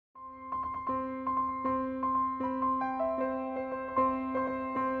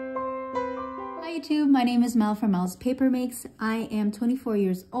Hi YouTube, my name is Mel from Mel's Paper Makes. I am 24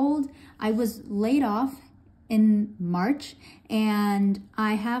 years old. I was laid off in March and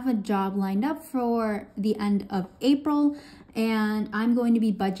I have a job lined up for the end of April, and I'm going to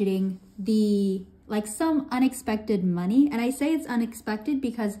be budgeting some unexpected money. And I say it's unexpected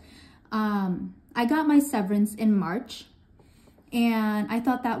because I got my severance in March and I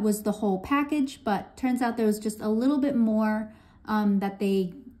thought that was the whole package, but turns out there was just a little bit more that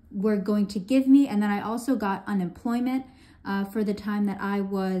they were going to give me. And then I also got unemployment for the time that I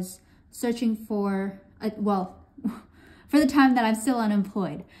was searching for, for the time that I'm still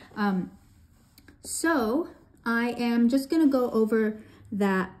unemployed. So I am just gonna go over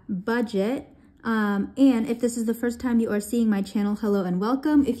that budget. And if this is the first time you are seeing my channel, hello and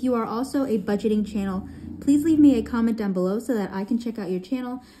welcome. If you are also a budgeting channel, please leave me a comment down below so that I can check out your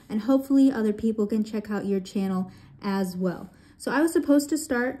channel and hopefully other people can check out your channel as well. So I was supposed to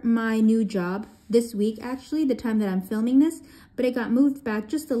start my new job this week, actually, the time that I'm filming this, but it got moved back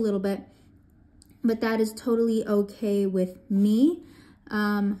just a little bit, but that is totally okay with me.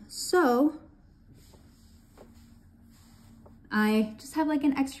 So I just have like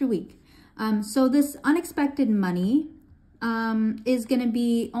an extra week. So this unexpected money is gonna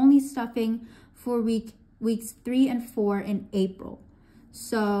be only stuffing for weeks 3 and 4 in April.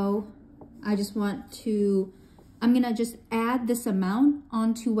 So I just I'm gonna just add this amount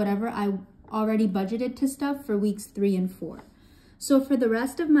onto whatever I already budgeted to stuff for weeks 3 and 4. So for the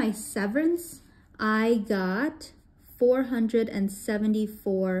rest of my severance, I got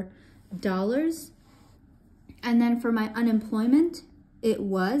 $474. And then for my unemployment, it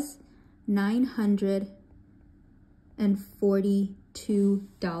was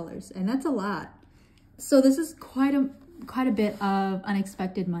 $942. And that's a lot. So this is quite a bit of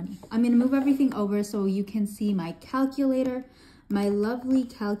unexpected money. I'm gonna move everything over so you can see my calculator, my lovely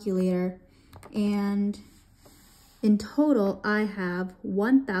calculator, and in total I have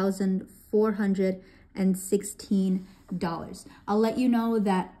 $1,416. I'll let you know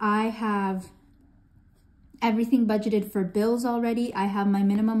that I have everything budgeted for bills already. I have my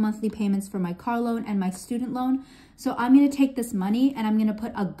minimum monthly payments for my car loan and my student loan. So I'm gonna take this money and I'm gonna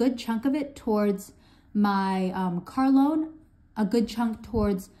put a good chunk of it towards my car loan, a good chunk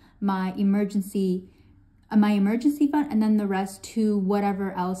towards my emergency fund, and then the rest to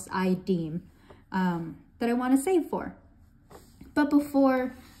whatever else I deem that I want to save for. But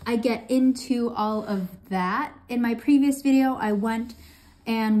before I get into all of that, in my previous video, I went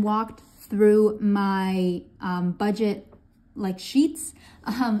and walked through my budget sheets.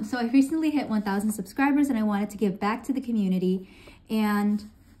 So I recently hit 1,000 subscribers and I wanted to give back to the community. And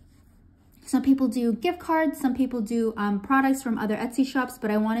some people do gift cards, some people do products from other Etsy shops,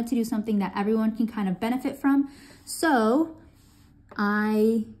 but I wanted to do something that everyone can kind of benefit from. So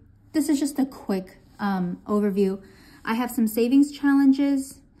this is just a quick overview. I have some savings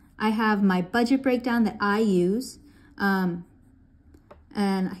challenges. I have my budget breakdown that I use. And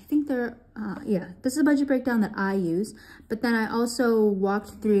I think this is a budget breakdown that I use. But then I also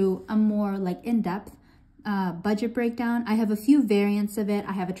walked through a more in-depth budget breakdown. I have a few variants of it.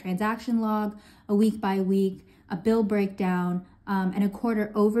 I have a transaction log, a week by week, a bill breakdown, and a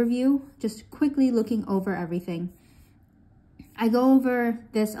quarter overview, just quickly looking over everything. I go over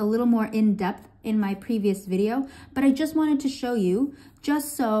this a little more in depth in my previous video, but I just wanted to show you,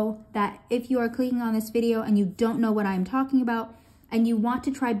 just so that if you are clicking on this video and you don't know what I'm talking about and you want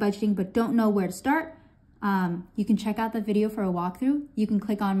to try budgeting but don't know where to start, you can check out the video for a walkthrough. You can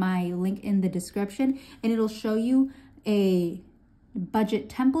click on my link in the description and it'll show you a budget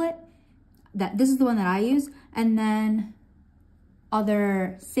template. This is the one that I use, and then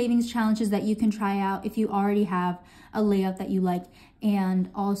other savings challenges that you can try out if you already have a layout that you like, and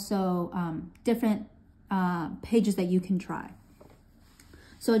also different pages that you can try.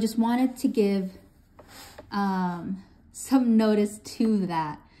 So I just wanted to give some notice to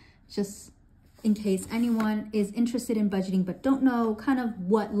that, just in case anyone is interested in budgeting but don't know kind of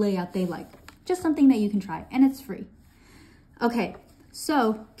what layout they like. Just something that you can try, and it's free. Okay,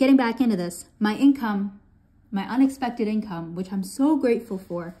 so getting back into this, my income, my unexpected income, which I'm so grateful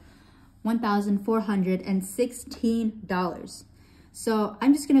for, $1,416. So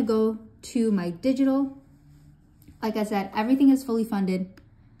I'm just gonna go to my digital. Like I said, everything is fully funded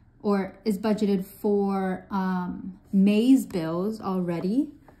or is budgeted for May's bills already.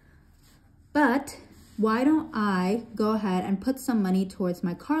 But why don't I go ahead and put some money towards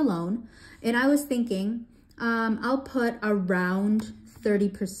my car loan? And I was thinking I'll put around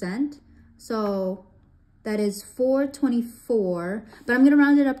 30%. So that is $424, but I'm gonna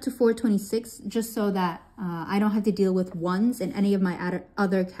round it up to $426 just so that I don't have to deal with ones in any of my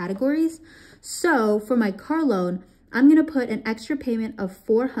other categories. So for my car loan, I'm gonna put an extra payment of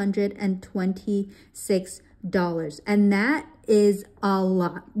 $426. And that is a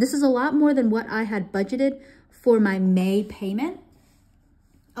lot. This is a lot more than what I had budgeted for my May payment.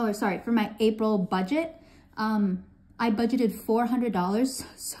 Oh, sorry, for my April budget. I budgeted $400,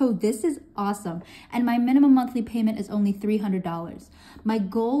 so this is awesome. And my minimum monthly payment is only $300. My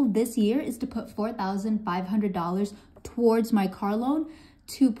goal this year is to put $4,500 towards my car loan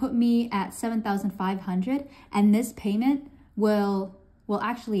to put me at $7,500. And this payment will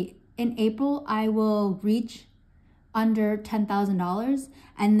actually, in April, I will reach under $10,000,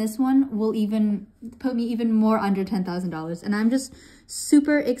 and this one will even put me even more under $10,000. And I'm just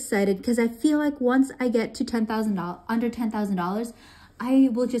super excited because I feel like once I get to under $10,000, I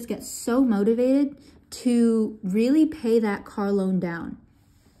will just get so motivated to really pay that car loan down,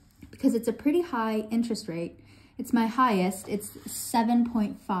 because it's a pretty high interest rate. It's my highest, it's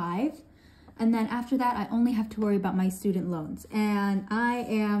 7.5. And then after that, I only have to worry about my student loans. And I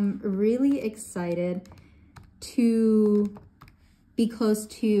am really excited to be close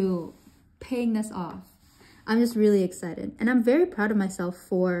to paying this off. I'm just really excited. And I'm very proud of myself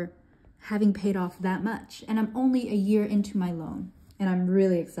for having paid off that much. And I'm only a year into my loan. And I'm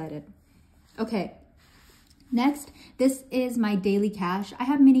really excited. Okay, next, this is my daily cash. I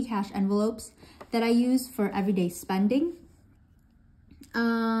have mini cash envelopes that I use for everyday spending.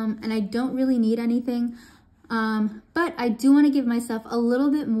 And I don't really need anything. But I do want to give myself a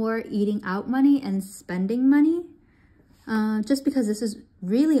little bit more eating out money and spending money, just because this is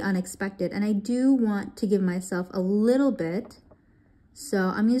really unexpected. And I do want to give myself a little bit.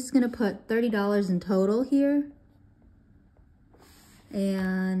 So I'm just going to put $30 in total here.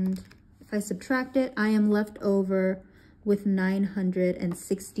 And if I subtract it, I am left over with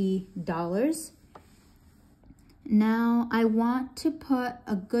 $960. Now I want to put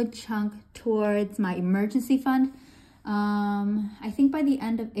a good chunk towards my emergency fund. I think by the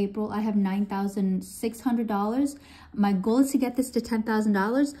end of April, I have $9,600. My goal is to get this to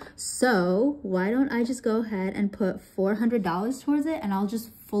 $10,000. So why don't I just go ahead and put $400 towards it, and I'll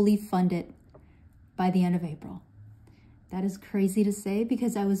just fully fund it by the end of April. That is crazy to say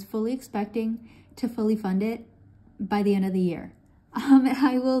because I was fully expecting to fully fund it by the end of the year.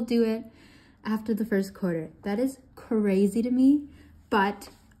 I will do it after the first quarter. That is crazy to me, but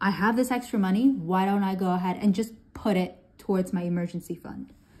I have this extra money. Why don't I go ahead and just put it towards my emergency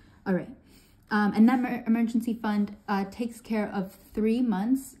fund? All right. And that emergency fund takes care of 3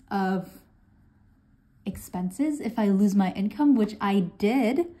 months of expenses if I lose my income, which I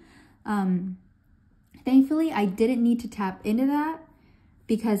did. Thankfully, I didn't need to tap into that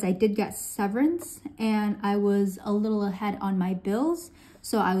because I did get severance and I was a little ahead on my bills.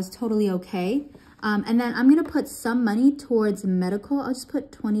 So I was totally okay. And then I'm going to put some money towards medical. I'll just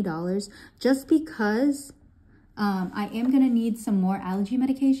put $20 just because I am going to need some more allergy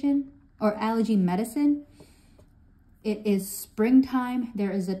medication or allergy medicine. It is springtime. There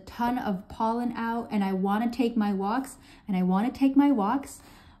is a ton of pollen out and I want to take my walks, and I want to take my walks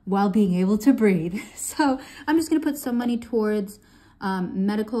while being able to breathe. So I'm just going to put some money towards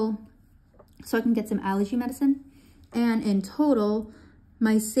medical so I can get some allergy medicine. And in total,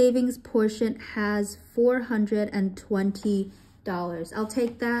 my savings portion has $420. I'll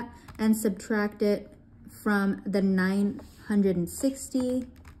take that and subtract it from the $960,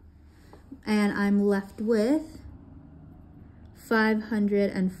 and I'm left with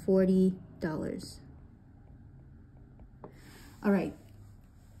 $540. All right.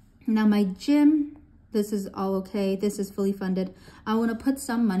 Now my gym, this is all okay. This is fully funded. I want to put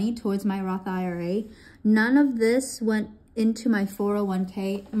some money towards my Roth IRA. None of this went into my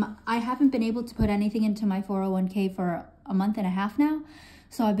 401k. I haven't been able to put anything into my 401k for a month and a half now.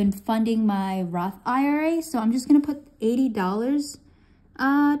 So I've been funding my Roth IRA. So I'm just going to put $80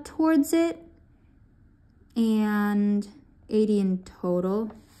 towards it, and 80 in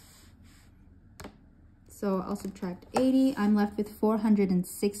total. So I'll subtract 80. I'm left with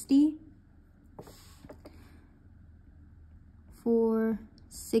 460.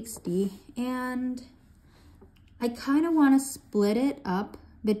 460. And I kind of want to split it up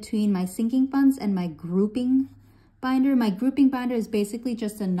between my sinking funds and my grouping binder. My grouping binder is basically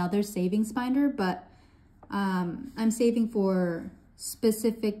just another savings binder, but I'm saving for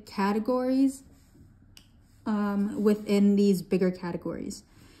specific categories within these bigger categories.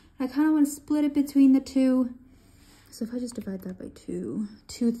 I kind of want to split it between the two. So if I just divide that by 2,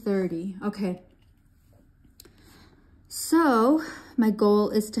 230. Okay. So my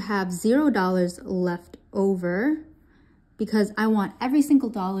goal is to have $0 left over because I want every single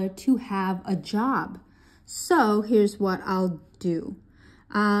dollar to have a job. So here's what I'll do.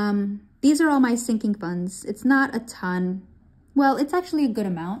 these are all my sinking funds. It's not a ton. Well, it's actually a good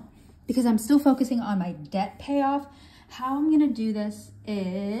amount because I'm still focusing on my debt payoff. How I'm gonna do this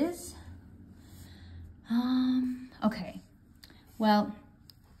is, okay. Well,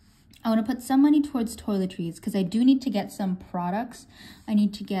 I want to put some money towards toiletries because I do need to get some products. I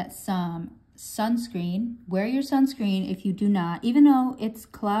need to get some sunscreen. Wear your sunscreen if you do not. Even though it's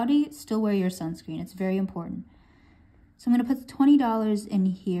cloudy, still wear your sunscreen. It's very important. So I'm going to put $20 in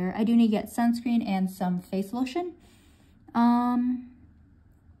here. I do need to get sunscreen and some face lotion.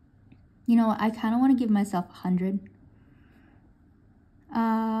 You know, I kind of want to give myself 100.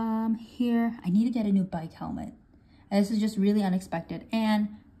 Here, I need to get a new bike helmet. And this is just really unexpected and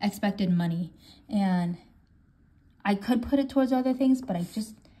expected money. And I could put it towards other things, but I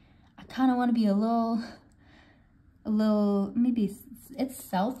kind of want to be a little, maybe it's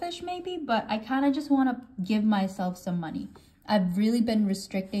selfish maybe, but I kind of just want to give myself some money. I've really been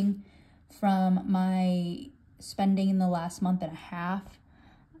restricting from my spending in the last month and a half.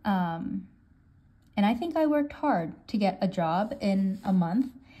 And I think I worked hard to get a job in a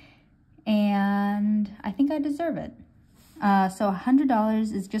month, and I think I deserve it. So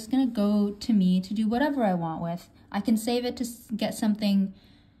 $100 is just gonna go to me to do whatever I want with. I can save it to get something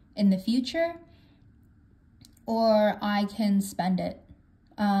in the future, or I can spend it.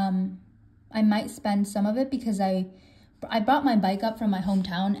 I might spend some of it because I brought my bike up from my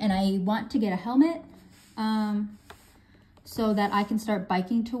hometown and I want to get a helmet so that I can start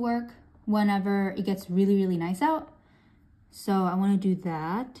biking to work whenever it gets really, really nice out. So I want to do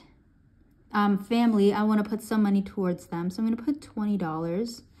that. Family, I want to put some money towards them. So I'm going to put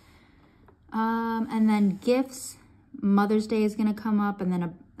 $20. And then gifts, Mother's Day is going to come up, and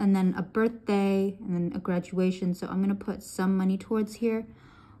then a birthday, and then a graduation. So I'm going to put some money towards here,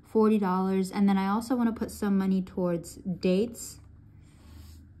 $40. And then I also want to put some money towards dates.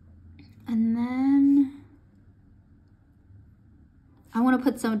 And then I want to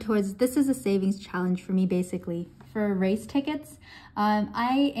put some towards, this is a savings challenge for me basically, for race tickets.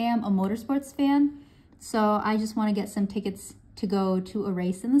 I am a motorsports fan, so I just want to get some tickets to go to a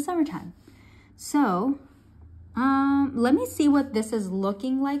race in the summertime. So let me see what this is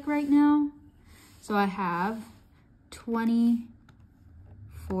looking like right now. So I have 20,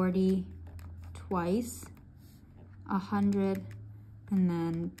 40 twice, 100, and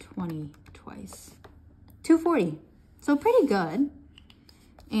then 20 twice. 240. So pretty good.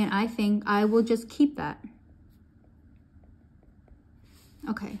 And I think I will just keep that.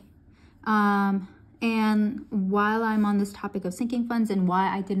 Okay. And while I'm on this topic of sinking funds and why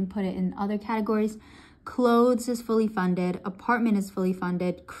I didn't put it in other categories, clothes is fully funded, apartment is fully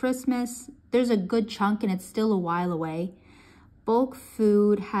funded, Christmas, there's a good chunk and it's still a while away. Bulk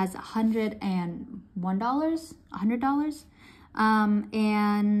food has $101, $100.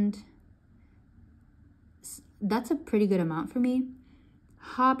 And that's a pretty good amount for me.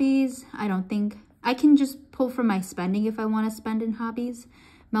 Hobbies, I don't think, I can just pull from my spending if I want to spend in hobbies.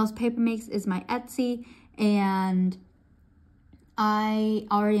 Mel's Paper Makes is my Etsy, and I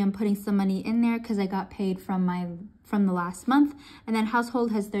already am putting some money in there because I got paid from the last month. And then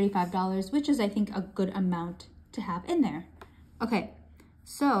household has $35, which is I think a good amount to have in there. Okay,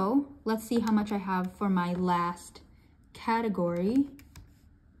 so let's see how much I have for my last category.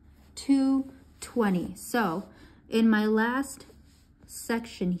 $220. So in my last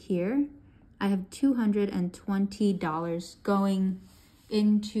section here, I have $220 going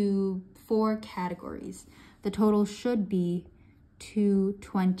into 4 categories. The total should be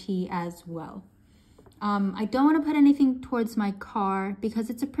 $220 as well. I don't want to put anything towards my car because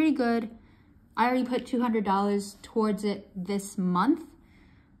it's a pretty good, I already put $200 towards it this month.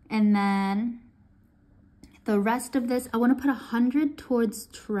 And then the rest of this, I want to put $100 towards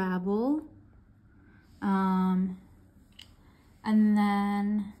travel. And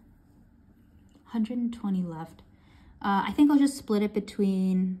then 120 left. I think I'll just split it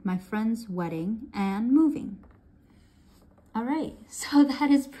between my friend's wedding and moving. All right, so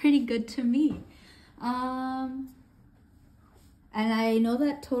that is pretty good to me. And I know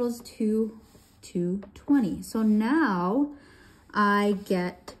that totals $220. So now I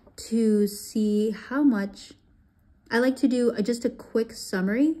get to see how much, I like to do just a quick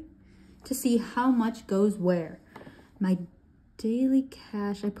summary to see how much goes where. My daily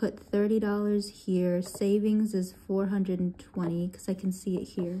cash, I put $30 here. Savings is $420 because I can see it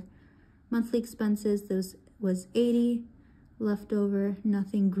here. Monthly expenses, those was $80. Leftover,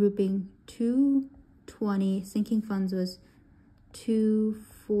 nothing. Grouping, $220. Sinking funds was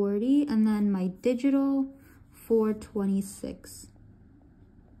 $240. And then my digital, $426.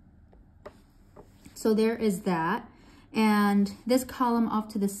 So there is that. And this column off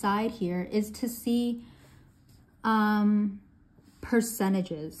to the side here is to see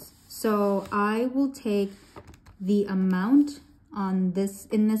percentages. So I will take the amount on this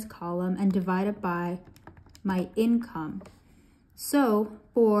in this column and divide it by my income. So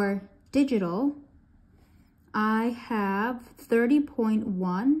for digital, I have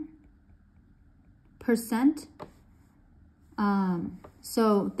 30.1%.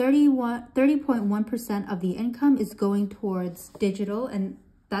 So 30.1% of the income is going towards digital, and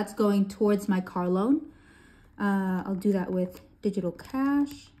that's going towards my car loan. I'll do that with digital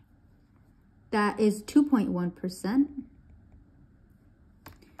cash. That is 2.1%.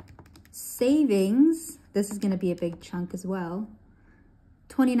 Savings, this is going to be a big chunk as well.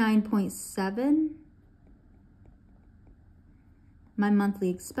 29.7. My monthly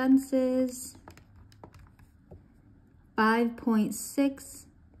expenses, 5.6.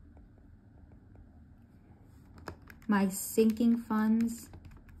 My sinking funds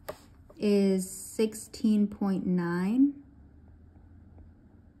is 16.9.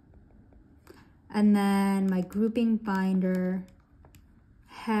 And then my grouping binder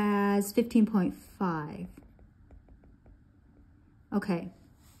has 15.5. Okay.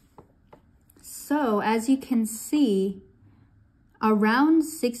 So as you can see, around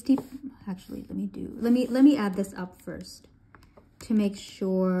 60, actually, let me add this up first to make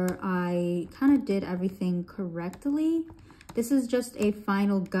sure I kind of did everything correctly. This is just a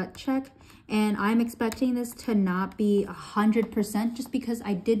final gut check, and I'm expecting this to not be 100% just because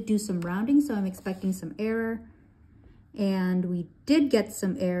I did do some rounding, so I'm expecting some error. And we did get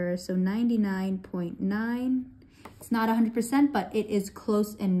some error, so 99.9. It's not 100%, but it is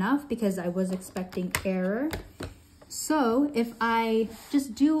close enough because I was expecting error. So if I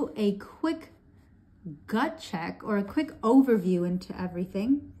just do a quick gut check or a quick overview into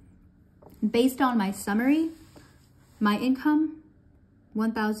everything, based on my summary, my income,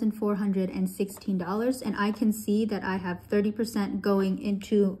 $1,416, and I can see that I have 30% going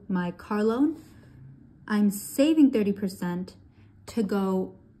into my car loan. I'm saving 30% to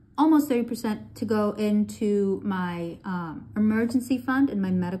go, almost 30% to go into my emergency fund and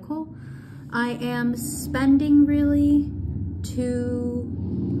my medical. I am spending really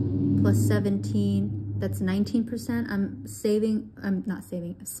 2 plus 17, that's 19%. I'm spending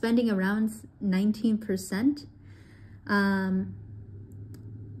around 19%.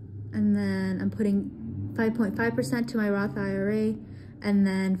 And then I'm putting 5.5% to my Roth IRA, and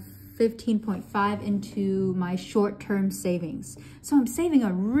then 15.5 into my short-term savings. So I'm saving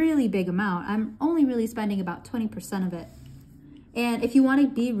a really big amount. I'm only really spending about 20% of it. And if you want to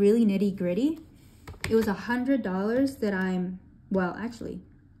be really nitty gritty, it was $100 that I'm, well, actually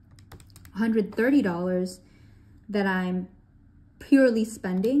 $130 that I'm purely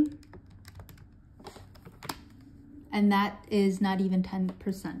spending. And that is not even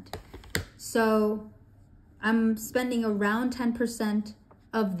 10%. So I'm spending around 10%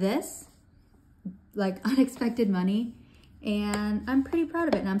 of this, like unexpected money, and I'm pretty proud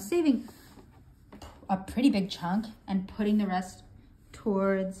of it. And I'm saving a pretty big chunk and putting the rest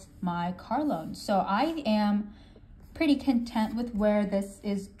towards my car loan. So I am pretty content with where this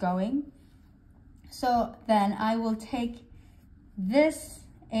is going. So then I will take this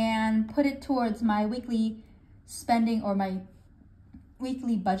and put it towards my weekly spending or my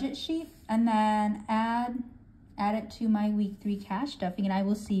weekly budget sheet, and then add it to my week 3 cash stuffing, and I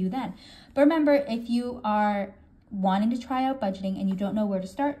will see you then. But remember, if you are wanting to try out budgeting and you don't know where to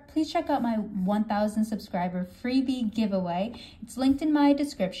start, please check out my 1,000 subscriber freebie giveaway. It's linked in my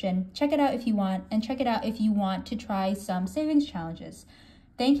description. Check it out if you want, and check it out if you want to try some savings challenges.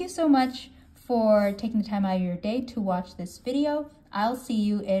 Thank you so much for taking the time out of your day to watch this video. I'll see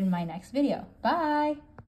you in my next video. Bye!